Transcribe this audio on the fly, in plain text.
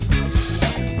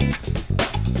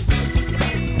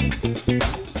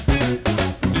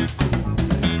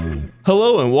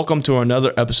Hello and welcome to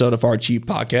another episode of our Cheap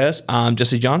Podcast. I'm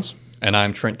Jesse Johns. And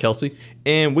I'm Trent Kelsey.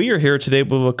 And we are here today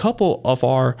with a couple of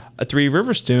our Three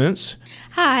Rivers students.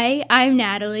 Hi, I'm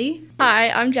Natalie. Hi,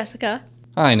 I'm Jessica.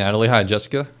 Hi, Natalie. Hi,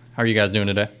 Jessica. How are you guys doing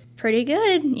today? Pretty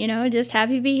good. Just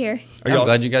happy to be here. I'm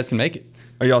glad you guys can make it.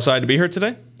 Are y'all excited to be here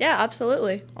today? Yeah,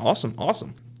 absolutely.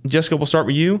 Awesome. Jessica, we'll start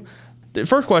with you. The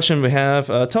first question we have,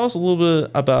 tell us a little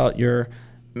bit about your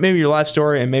life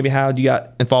story and maybe how you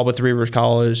got involved with Three Rivers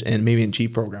College and maybe in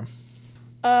Cheap program.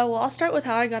 Well, I'll start with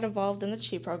how I got involved in the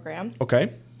CHI program.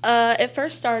 Okay. It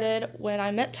first started when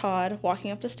I met Todd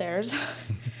walking up the stairs.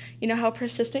 You know how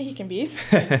persistent he can be.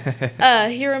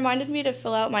 He reminded me to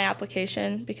fill out my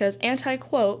application because,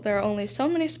 anti-quote, there are only so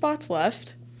many spots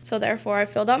left. So therefore, I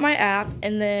filled out my app,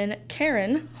 and then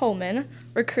Karen Holman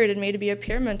recruited me to be a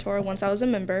peer mentor once I was a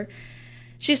member.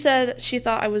 She said she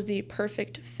thought I was the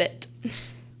perfect fit.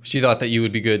 She thought that you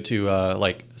would be good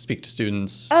to speak to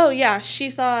students. Oh, yeah. She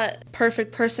thought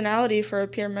perfect personality for a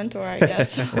peer mentor, I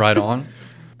guess. Right on.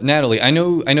 Natalie, I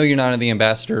know you're not in the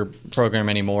ambassador program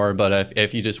anymore, but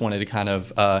if you just wanted to kind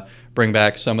of bring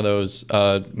back some of those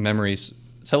memories,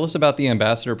 tell us about the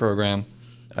ambassador program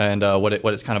and what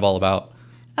it's kind of all about.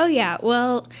 Oh, yeah.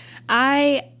 Well,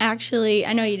 I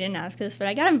know you didn't ask this, but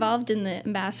I got involved in the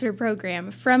ambassador program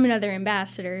from another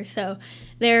ambassador. So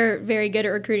they're very good at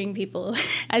recruiting people,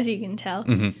 as you can tell.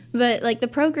 Mm-hmm. But the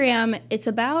program, it's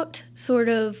about sort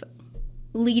of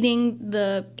leading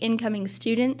the incoming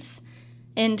students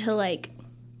into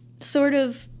sort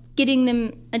of getting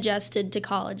them adjusted to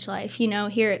college life.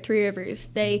 Here at Three Rivers,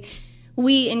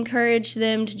 we encourage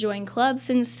them to join clubs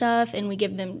and stuff, and we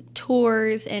give them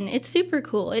tours, and it's super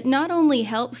cool. It not only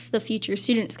helps the future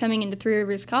students coming into Three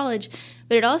Rivers College,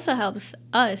 but it also helps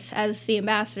us as the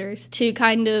ambassadors to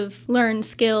kind of learn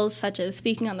skills such as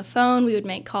speaking on the phone. We would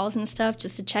make calls and stuff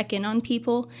just to check in on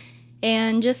people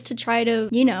and just to try to,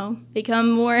 become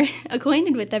more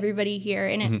acquainted with everybody here,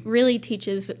 and it really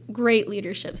teaches great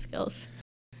leadership skills.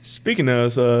 Speaking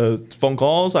of phone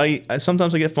calls, I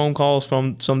sometimes get phone calls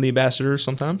from some of the ambassadors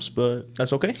sometimes, but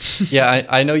that's okay. Yeah,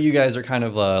 I know you guys are kind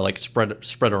of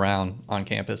spread around on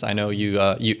campus. I know you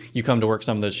come to work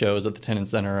some of the shows at the Tenant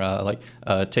Center,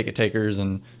 ticket takers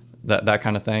and that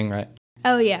kind of thing, right?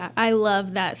 Oh yeah, I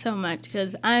love that so much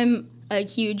because I'm a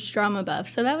huge drama buff.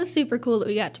 So that was super cool that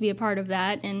we got to be a part of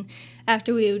that. And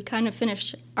after we would kind of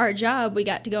finish our job, we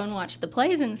got to go and watch the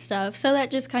plays and stuff. So that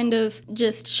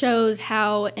just shows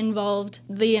how involved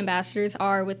the ambassadors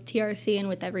are with TRC and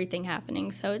with everything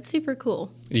happening. So it's super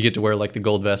cool. You get to wear the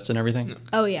gold vest and everything?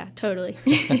 Oh yeah, totally.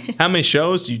 How many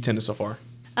shows do you attend so far?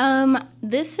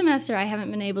 This semester I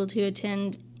haven't been able to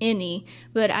attend any,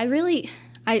 but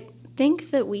I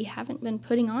think that we haven't been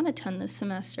putting on a ton this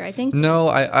semester. No,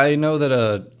 I know that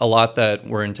a lot that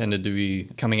were intended to be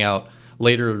coming out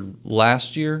later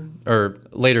last year, or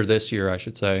later this year, I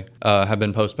should say, have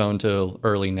been postponed till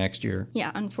early next year.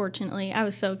 Yeah, unfortunately. I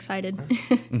was so excited.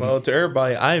 Well, to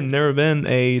everybody, I've never been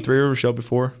a Three Rivers show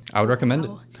before. I would recommend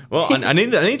it. Well, I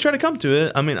need to try to come to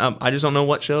it. I mean, I just don't know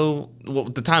what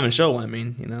the time and show,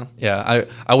 Yeah,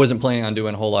 I wasn't planning on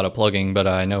doing a whole lot of plugging, but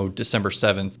I know December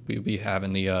 7th we'll be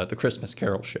having the Christmas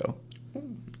Carol show.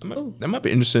 That might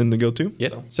be interesting to go to.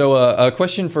 Yeah. So a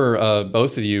question for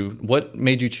both of you. What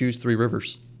made you choose Three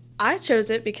Rivers? I chose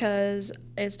it because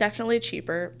it's definitely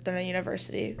cheaper than a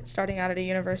university, starting out at a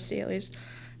university at least.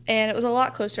 And it was a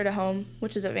lot closer to home,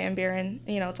 which is at Van Buren.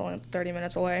 It's only 30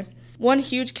 minutes away. One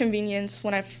huge convenience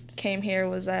when I came here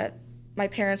was that my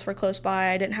parents were close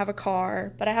by. I didn't have a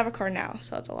car, but I have a car now,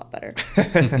 so it's a lot better.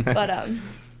 But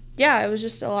yeah, it was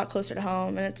just a lot closer to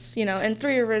home, and it's and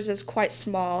Three Rivers is quite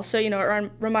small, so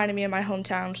it reminded me of my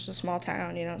hometown, just a small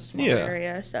town, small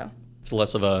area. So it's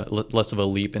less of a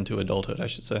leap into adulthood, I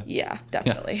should say. Yeah,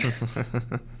 definitely. Yeah.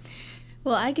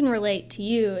 Well, I can relate to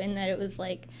you in that it was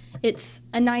it's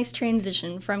a nice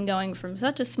transition from going from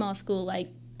such a small school like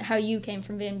how you came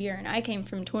from Van Buren. I came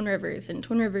from Twin Rivers, and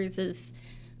Twin Rivers is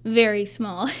very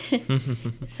small.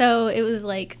 So it was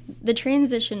the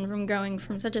transition from going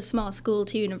from such a small school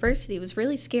to university was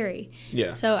really scary.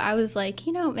 Yeah. So I was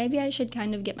maybe I should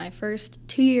kind of get my first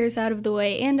 2 years out of the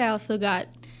way, and I also got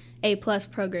A+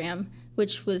 program,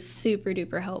 which was super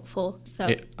duper helpful.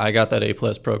 So I got that A+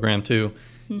 program too.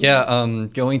 Mm-hmm. Yeah,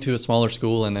 going to a smaller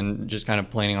school and then just kind of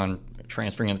planning on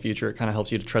transferring in the future, it kind of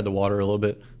helps you to tread the water a little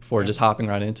bit before just hopping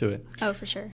right into it. Oh, for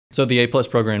sure. So the A+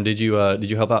 program, did you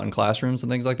help out in classrooms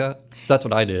and things like that? 'Cause that's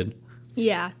what I did.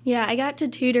 Yeah, I got to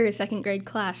tutor a second grade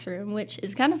classroom, which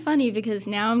is kind of funny because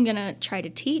now I'm going to try to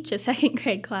teach a second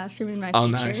grade classroom in my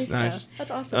future. Nice.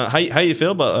 That's awesome. How you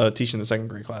feel about teaching the second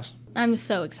grade class? I'm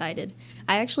so excited.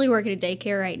 I actually work at a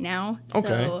daycare right now, Okay.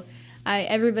 so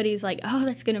everybody's like, oh,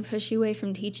 that's going to push you away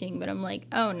from teaching. But I'm like,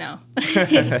 oh, no.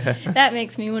 That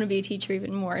makes me want to be a teacher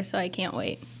even more, so I can't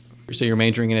wait. So you're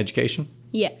majoring in education?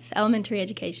 Yes, elementary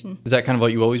education. Is that kind of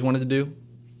what you always wanted to do?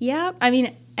 Yeah, I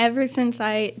mean, ever since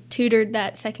I tutored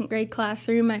that second grade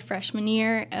classroom my freshman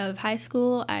year of high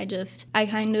school, I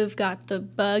kind of got the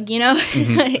bug, you know?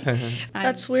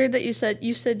 That's weird that you said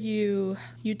you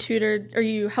tutored or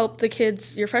you helped the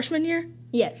kids your freshman year?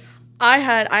 Yes. I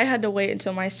had to wait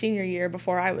until my senior year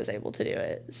before I was able to do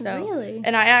it. So, really?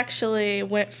 And I actually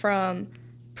went from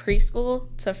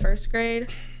preschool to first grade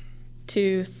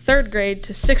to third grade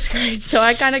to sixth grade. So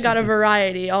I kind of got a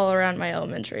variety all around my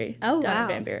elementary. Oh, down wow. in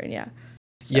Van Buren, yeah.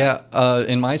 So. Yeah,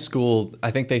 in my school,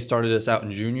 I think they started us out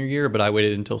in junior year, but I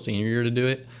waited until senior year to do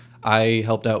it. I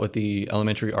helped out with the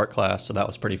elementary art class, so that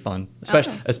was pretty fun.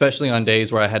 Especially on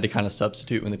days where I had to kind of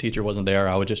substitute when the teacher wasn't there.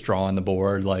 I would just draw on the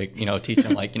board, like, teach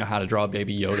them, like, how to draw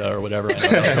Baby Yoda or whatever. I know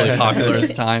that was really popular at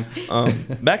the time.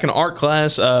 Back in art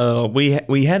class,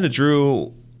 we had to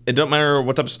draw. It don't matter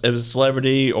what type of, if it's a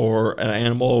celebrity or an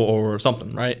animal or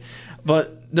something, right?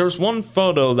 But there was one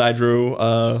photo that I drew.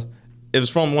 It was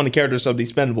from one of the characters of the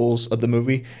Expendables of the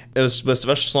movie. It was with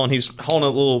Sylvester Stallone. He was holding a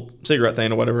little cigarette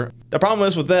thing or whatever. The problem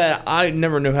is with that, I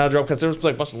never knew how to draw because there was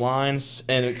like a bunch of lines,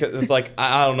 and it's like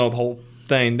I don't know the whole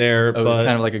thing there. Oh, but it's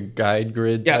kind of like a guide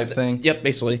grid type thing. Yep,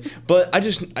 basically. But I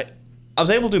was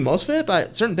able to do most of it,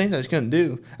 but certain things I just couldn't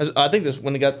do. I think that's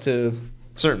when they got to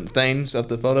certain things of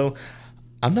the photo.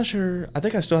 I'm not sure. I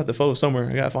think I still have the photo somewhere.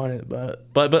 I gotta find it,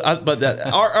 but that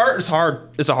art is hard.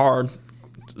 It's a hard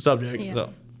subject. Yeah.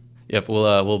 So. Yep,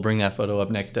 we'll bring that photo up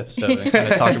next episode and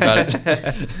kind of talk about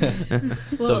it.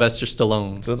 Sylvester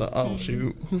Stallone. Oh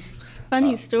shoot!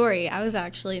 Funny story. I was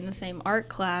actually in the same art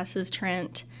class as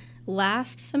Trent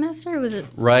last semester. Was it?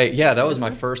 Right. Yeah, that was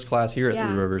my first class here at Yeah.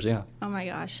 Three Rivers. Yeah. Oh my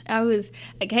gosh! I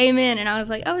came in and I was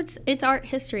like, oh, it's art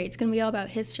history. It's gonna be all about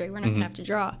history. We're not gonna have to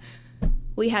draw.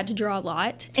 We had to draw a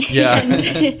lot. Yeah.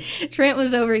 And Trent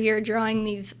was over here drawing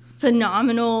these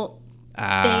phenomenal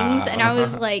things, and I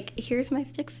was like, here's my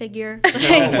stick figure.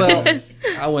 Well,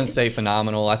 I wouldn't say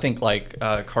phenomenal. I think like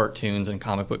cartoons and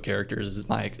comic book characters is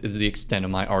the extent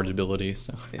of my art ability.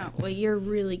 So. Oh, well, you're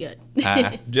really good.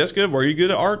 Jessica, were you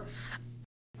good at art?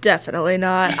 Definitely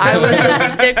not. I was a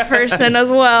stick person as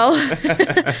well.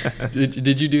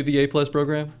 Did you do the A+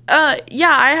 program?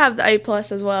 Yeah, I have the A+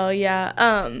 as well. Yeah.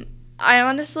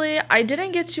 I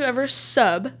didn't get to ever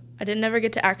sub. I didn't ever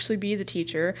get to actually be the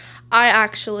teacher. I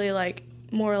actually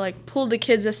pulled the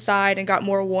kids aside and got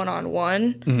more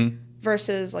one-on-one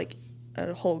versus like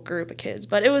a whole group of kids.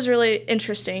 But it was really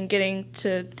interesting getting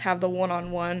to have the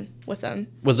one-on-one with them.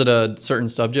 Was it a certain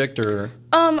subject or?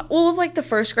 Well, with like the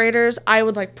first graders, I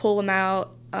would like pull them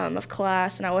out of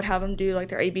class and I would have them do like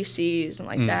their ABCs and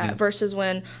like that. Versus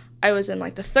when I was in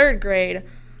like the third grade,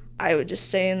 I would just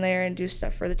stay in there and do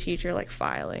stuff for the teacher, like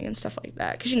filing and stuff like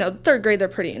that. Because, third grade, they're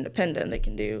pretty independent. They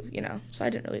can do, So I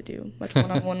didn't really do much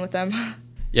one-on-one with them.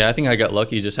 Yeah, I think I got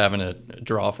lucky just having to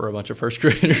draw for a bunch of first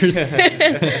graders.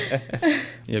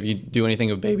 If you do anything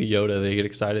with Baby Yoda, they get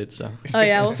excited. So. Oh,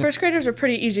 yeah. Well, first graders are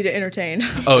pretty easy to entertain.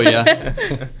 Oh,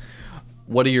 yeah.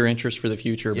 What are your interests for the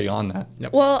future beyond that?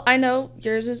 Yep. Well, I know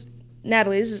yours is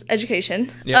Natalie's is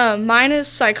education. Yep. Mine is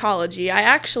psychology. I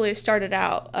actually started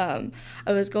out,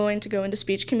 I was going to go into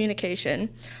speech communication.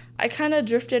 I kind of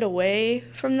drifted away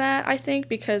from that, I think,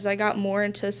 because I got more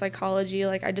into psychology.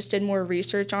 Like, I just did more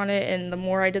research on it, and the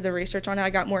more I did the research on it, I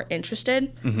got more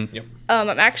interested. Yep.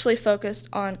 I'm actually focused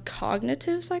on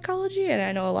cognitive psychology, and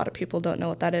I know a lot of people don't know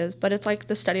what that is, but it's like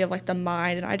the study of like the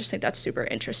mind, and I just think that's super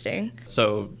interesting.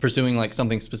 So pursuing like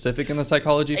something specific in the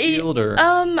psychology field, or?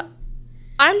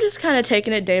 I'm just kind of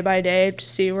taking it day by day to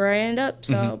see where I end up.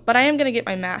 So, but I am gonna get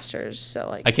my master's. So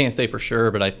like, I can't say for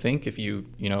sure, but I think if you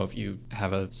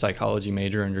have a psychology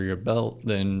major under your belt,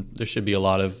 then there should be a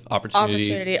lot of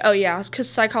opportunities. Oh yeah, because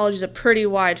psychology is a pretty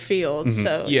wide field.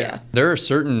 So yeah. There are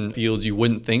certain fields you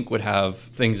wouldn't think would have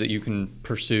things that you can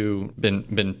pursue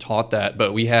been taught that,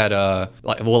 but we had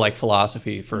like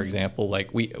philosophy, for example.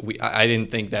 Like I didn't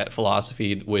think that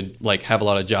philosophy would like have a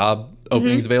lot of job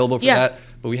openings available for that.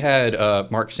 But we had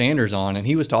Mark Sanders on, and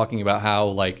he was talking about how,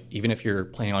 like, even if you're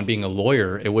planning on being a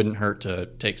lawyer, it wouldn't hurt to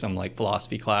take some, like,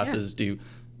 philosophy classes to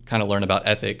kind of learn about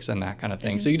ethics and that kind of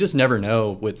thing. So you just never know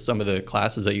with some of the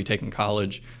classes that you take in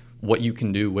college what you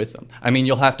can do with them. I mean,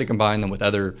 you'll have to combine them with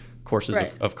other courses,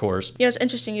 of course. Yeah, it's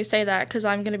interesting you say that because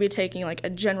I'm going to be taking, like, a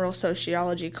general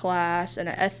sociology class and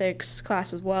an ethics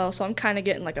class as well. So I'm kind of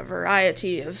getting, like, a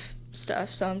variety of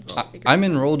stuff. So I'm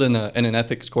enrolled in an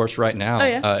ethics course right now. Oh,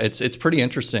 yeah? It's pretty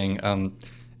interesting.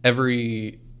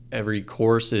 Every every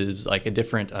course is like a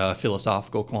different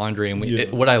philosophical quandary.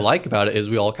 And what I like about it is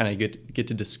we all kind of get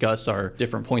to discuss our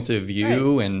different points of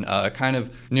view, and kind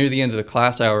of near the end of the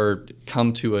class hour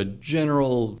come to a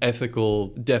general ethical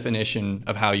definition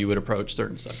of how you would approach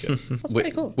certain subjects. That's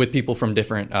pretty cool. With people from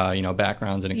different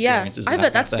backgrounds and experiences. I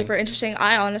bet that's super interesting.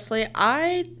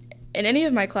 In any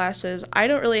of my classes, I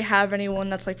don't really have anyone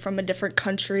that's like from a different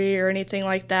country or anything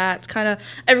like that. It's kind of,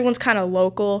 everyone's kind of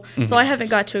local. So I haven't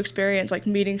got to experience like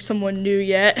meeting someone new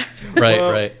yet.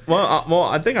 Right. Well,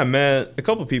 I think I met a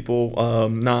couple people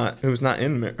who was not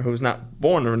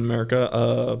born in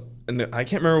America. And I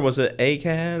can't remember, was it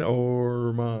ACAD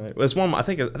or it was one. I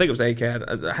think it was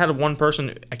ACAD. I had one person.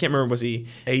 I can't remember, was he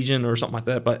Asian or something like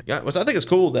that. But yeah, I think it's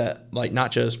cool that like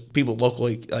not just people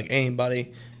locally, like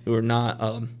anybody who are not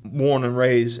born and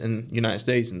raised in the United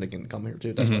States, and they can come here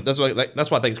too. That's why I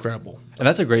think it's credible. And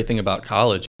that's a great thing about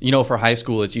college. For high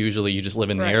school, it's usually you just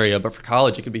live in the area, but for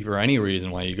college, it could be for any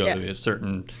reason why you go to a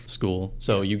certain school.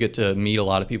 So you get to meet a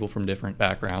lot of people from different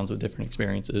backgrounds with different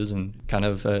experiences and kind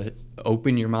of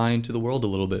open your mind to the world a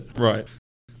little bit. Right.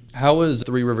 How has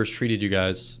Three Rivers treated you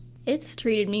guys? It's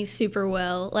treated me super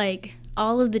well. Like,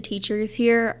 all of the teachers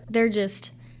here,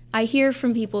 I hear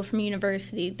from people from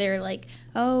university, they're like,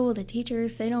 oh, well, the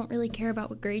teachers, they don't really care about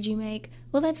what grade you make.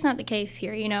 Well, that's not the case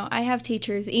here. I have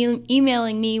teachers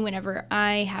emailing me whenever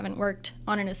I haven't worked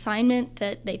on an assignment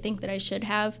that they think that I should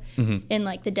have. And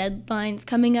like the deadline's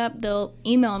coming up, they'll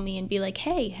email me and be like,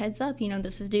 hey, heads up,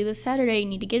 this is due this Saturday, you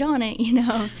need to get on it,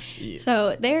 Yeah.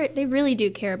 So they really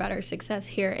do care about our success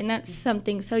here. And that's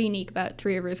something so unique about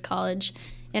Three Rivers College.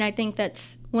 And I think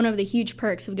that's one of the huge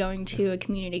perks of going to a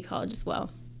community college as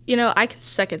well. I can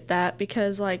second that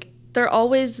because, like, they're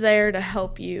always there to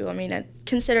help you. I mean,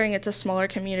 considering it's a smaller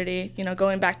community,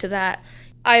 going back to that,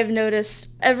 I've noticed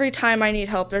every time I need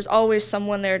help, there's always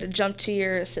someone there to jump to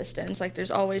your assistance. Like,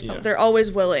 there's always they're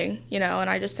always willing, and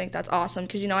I just think that's awesome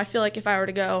because, I feel like if I were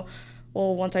to go,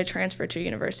 well, once I transfer to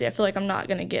university, I feel like I'm not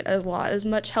going to get as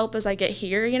much help as I get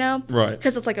here, Right.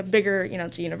 Because it's like a bigger,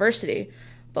 it's a university.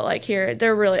 But, like, here,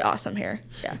 they're really awesome here.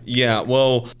 Yeah. Yeah,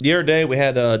 well, the other day we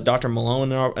had Dr.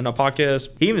 Malone in our podcast.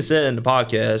 He even said in the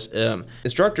podcast,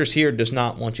 instructors here does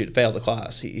not want you to fail the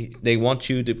class. They want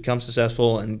you to become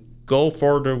successful and go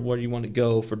further where you want to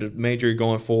go for the major you're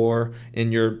going for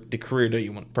in the career that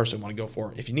you personally want to go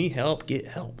for. If you need help, get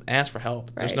help. Ask for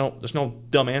help. Right. There's no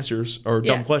dumb answers or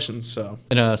dumb questions. So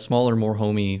in a smaller, more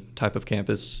homey type of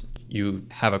campus, you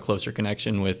have a closer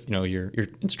connection with your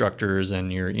instructors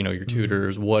and your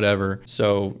tutors, whatever.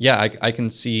 So yeah, I can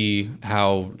see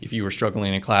how if you were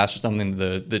struggling in class or something,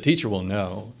 the teacher will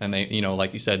know, and they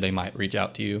like you said, they might reach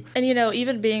out to you. And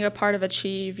even being a part of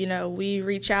Achieve, we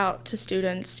reach out to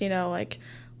students, like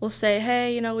we'll say,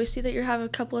 hey, we see that you have a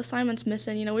couple assignments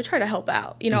missing, we try to help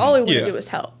out. All we want to do is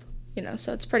help.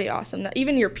 So it's pretty awesome that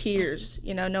even your peers,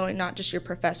 knowing not just your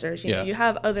professors, you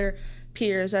have other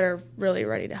peers that are really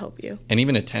ready to help you. And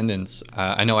even attendance.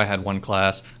 I know I had one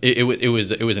class. It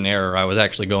was an error. I was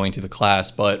actually going to the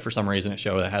class, but for some reason it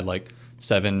showed I had like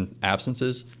 7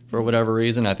 absences for whatever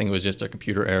reason. I think it was just a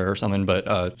computer error or something.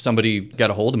 But somebody got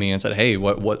a hold of me and said, "Hey,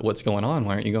 what's going on?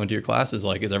 Why aren't you going to your classes?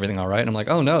 Like, is everything all right?" And I'm like,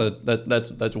 "Oh no,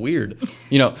 that's weird."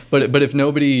 But if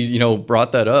nobody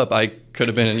brought that up, I could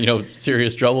have been in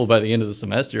serious trouble by the end of the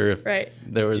semester if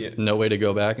there was no way to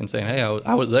go back and say, "Hey,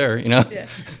 I was there."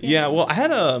 Yeah. Well, I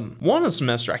had one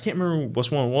semester. I can't remember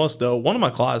which one it was though. One of my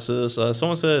classes,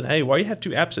 someone said, "Hey, why you have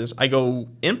 2 absences?" I go,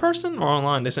 "In person or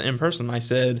online?" They said in person. I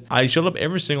said, "I showed up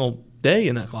every single day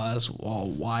in that class. Well,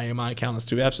 why am I counting as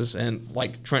 2 absences?" And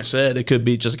like Trent said, it could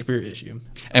be just a computer issue.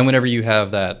 And whenever you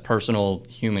have that personal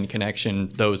human connection,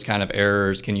 those kind of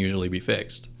errors can usually be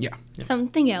fixed. Yeah.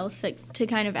 Something else to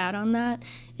kind of add on that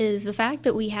is the fact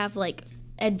that we have like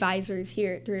advisors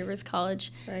here at Three Rivers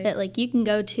College that like you can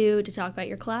go to talk about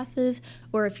your classes,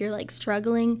 or if you're like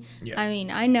struggling. I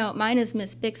mean, I know mine is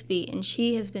Miss Bixby, and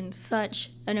she has been such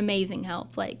an amazing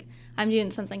help. Like, I'm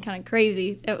doing something kind of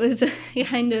crazy. It was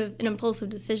kind of an impulsive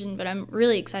decision, but I'm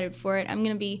really excited for it. I'm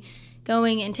going to be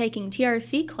going and taking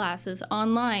TRC classes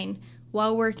online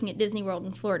while working at Disney World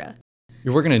in Florida.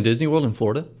 You're working at Disney World in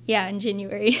Florida? Yeah, in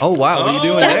January. Oh, wow. What are you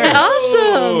doing there? That's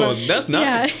awesome. That's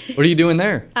nice. Yeah. What are you doing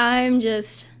there? I'm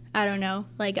just, I don't know.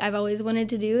 Like, I've always wanted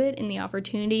to do it, and the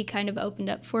opportunity kind of opened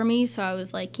up for me. So I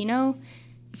was like,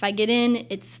 if I get in,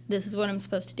 this is what I'm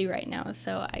supposed to do right now.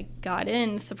 So I got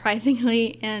in,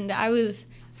 surprisingly, and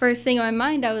first thing on my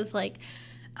mind, I was like,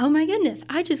 oh my goodness,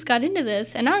 I just got into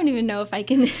this, and I don't even know if I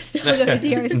can still go to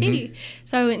TRC.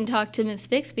 So I went and talked to Miss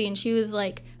Bixby, and she was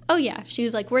like, oh yeah, she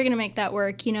was like, we're going to make that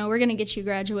work. We're going to get you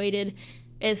graduated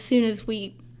as soon as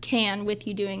we can with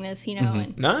you doing this,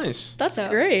 and Nice. That's So-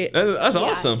 great. That's Yeah.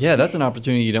 awesome. Yeah, that's an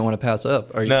opportunity you don't want to pass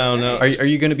up. Are you, No. Are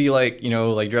you going to be like,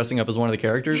 like dressing up as one of the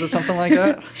characters or something like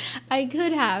that? I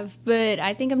could have, but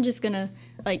I think I'm just gonna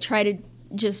try to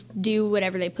just do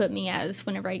whatever they put me as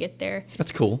whenever I get there.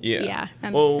 That's cool. Yeah,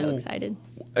 I'm Well, so excited.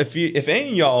 If any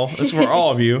of y'all, this is for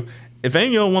all of you, if any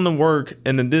of y'all want to work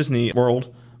in the Disney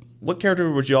world, what character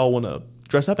would y'all want to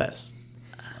dress up as?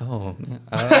 Oh, man.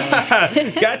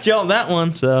 Got y'all that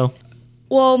one, so.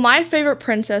 Well, my favorite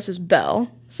princess is Belle.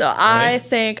 So I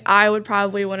think I would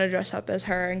probably want to dress up as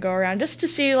her and go around just to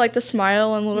see the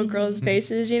smile on little girls'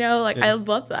 faces, I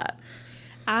love that.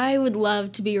 I would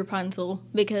love to be Rapunzel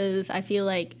because I feel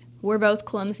like we're both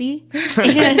clumsy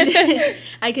and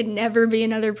I could never be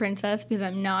another princess because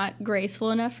I'm not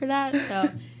graceful enough for that. So,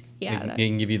 yeah. They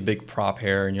can give you the big prop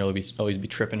hair and you'll always be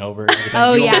tripping over it.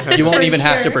 Oh, You won't for even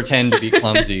have to sure. pretend to be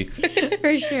clumsy.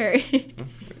 For sure.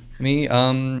 Me, I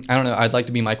don't know. I'd like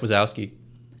to be Mike Wazowski.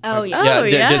 Oh, yeah. Yeah, Oh,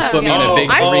 yeah. just put me in a big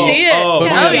I green, see it. put me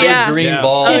in Oh, a big yeah. green Yeah.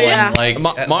 ball Oh, yeah. and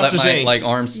let Monsters, my Inc.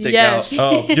 arms stick Yes. out.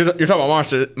 Oh, you're talking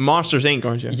about Monsters Inc.,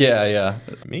 aren't you? Yeah.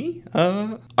 Me?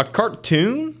 A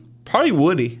cartoon? Probably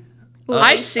Woody.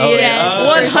 I see Oh, it.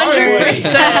 yeah.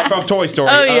 100%. From Toy Story.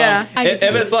 Oh, yeah. If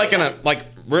it's in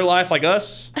real life like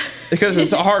us, because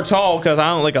it's a hard tall, because I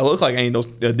don't I look like any of those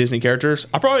Disney characters.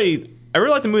 I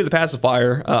really like the movie The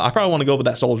Pacifier. I probably want to go with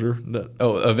that soldier.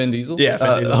 Vin Diesel? Yeah,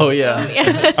 Vin Diesel. Oh, yeah.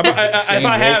 If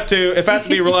I have to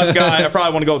be a real life guy, I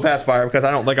probably want to go with Pacifier because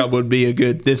I don't think I would be a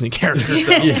good Disney character.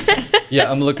 So. Yeah,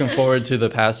 I'm looking forward to the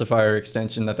pacifier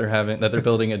extension that they're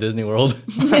building at Disney World.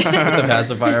 The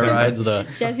pacifier rides,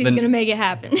 Jesse's going to make it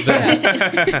happen.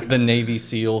 the Navy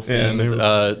SEAL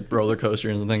themed roller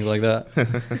coasters and things like that.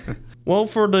 Well,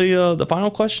 for the final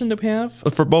question that we have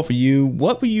for both of you,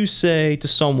 what would you say to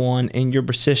someone in your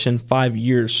position 5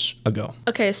 years ago?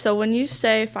 Okay, so when you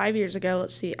say 5 years ago,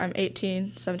 let's see, I'm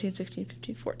 18, 17, 16,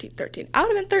 15, 14, 13. I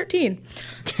would have been 13.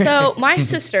 So my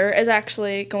sister is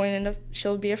actually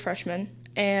she'll be a freshman,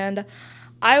 and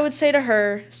I would say to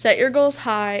her, set your goals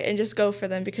high and just go for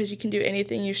them because you can do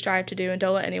anything you strive to do and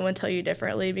don't let anyone tell you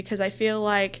differently because I feel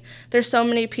like there's so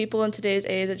many people in today's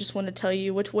age that just want to tell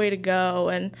you which way to go,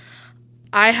 and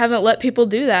I haven't let people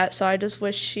do that, so I just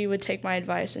wish she would take my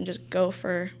advice and just go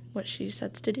for what she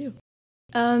sets to do.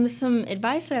 Some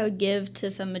advice that I would give to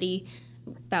somebody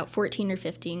about 14 or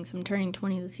 15, because I'm turning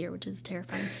 20 this year, which is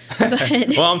terrifying. But,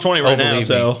 Well, I'm 20 right now, Believe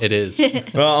so. me, it is.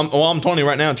 I'm 20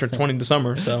 right now and turned 20 in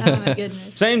December, so. oh my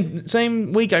goodness.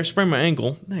 Same week I sprained my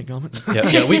ankle.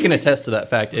 Dadgummit. Yeah, we can attest to that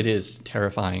fact. It is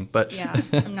terrifying, but Yeah,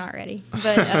 I'm not ready.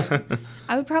 But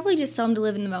I would probably just tell them to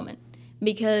live in the moment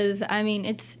because,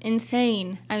 it's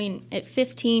insane. At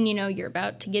 15, you're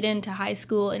about to get into high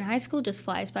school, and high school just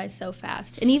flies by so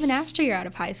fast. And even after you're out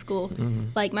of high school,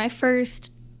 my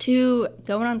first 2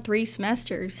 going on 3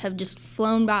 semesters have just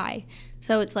flown by.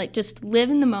 So it's just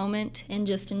live in the moment and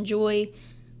just enjoy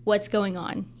what's going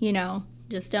on,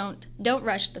 Just don't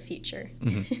rush the future.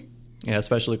 yeah,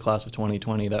 especially class of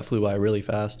 2020, that flew by really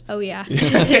fast. Oh, yeah.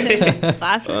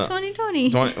 Class of 2020.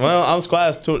 Well, I was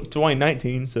class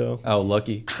 2019, so. Oh,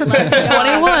 lucky. 21.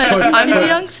 I'm a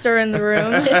youngster in the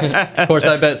room. Of course,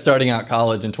 I bet starting out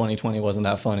college in 2020 wasn't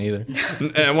that fun either.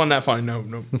 It wasn't that fun,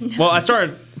 no. Well, I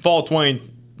started fall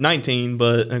 2019,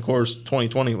 but of course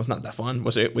 2020 was not that fun.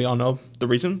 We all know the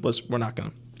reason was we're not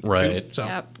gonna. Right. So.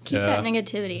 Yep. Keep Yeah. that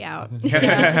negativity out.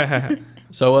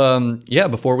 So,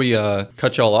 before we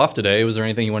cut y'all off today, was there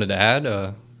anything you wanted to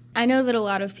add? I know that a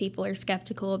lot of people are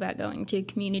skeptical about going to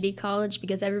community college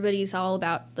because everybody's all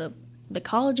about the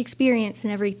college experience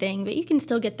and everything, but you can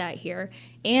still get that here.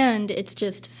 And it's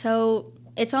just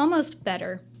it's almost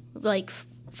better.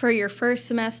 For your first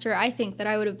semester, I think that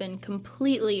I would have been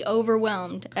completely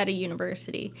overwhelmed at a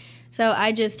university. So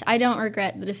I don't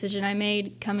regret the decision I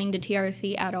made coming to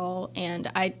TRC at all, and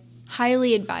I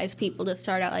highly advise people to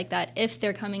start out like that if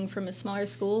they're coming from a smaller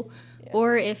school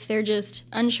or if they're just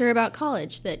unsure about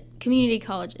college, that community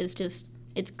college is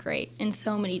it's great in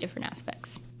so many different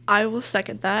aspects. I will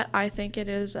second that. I think it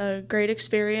is a great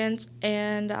experience,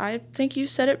 and I think you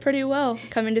said it pretty well.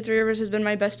 Coming to Three Rivers has been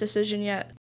my best decision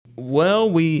yet. Well,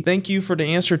 we thank you for the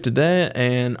answer today,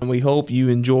 and we hope you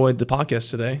enjoyed the podcast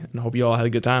today, and hope you all had a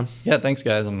good time. Yeah, thanks,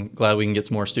 guys. I'm glad we can get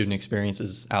some more student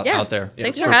experiences out there.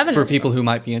 Thanks for having For us. people who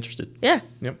might be interested. Yeah.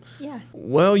 Yep. Yeah.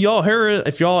 Well, y'all hear it.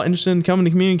 If y'all interested in coming to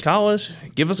community college,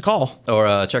 give us a call.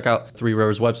 Or check out Three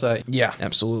Rivers website. Yeah,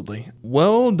 absolutely.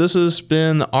 Well, this has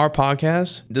been our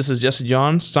podcast. This is Jesse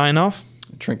John signing off.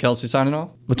 Trent Kelsey signing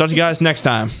off. We'll talk to you guys next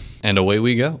time. And away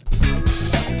we go.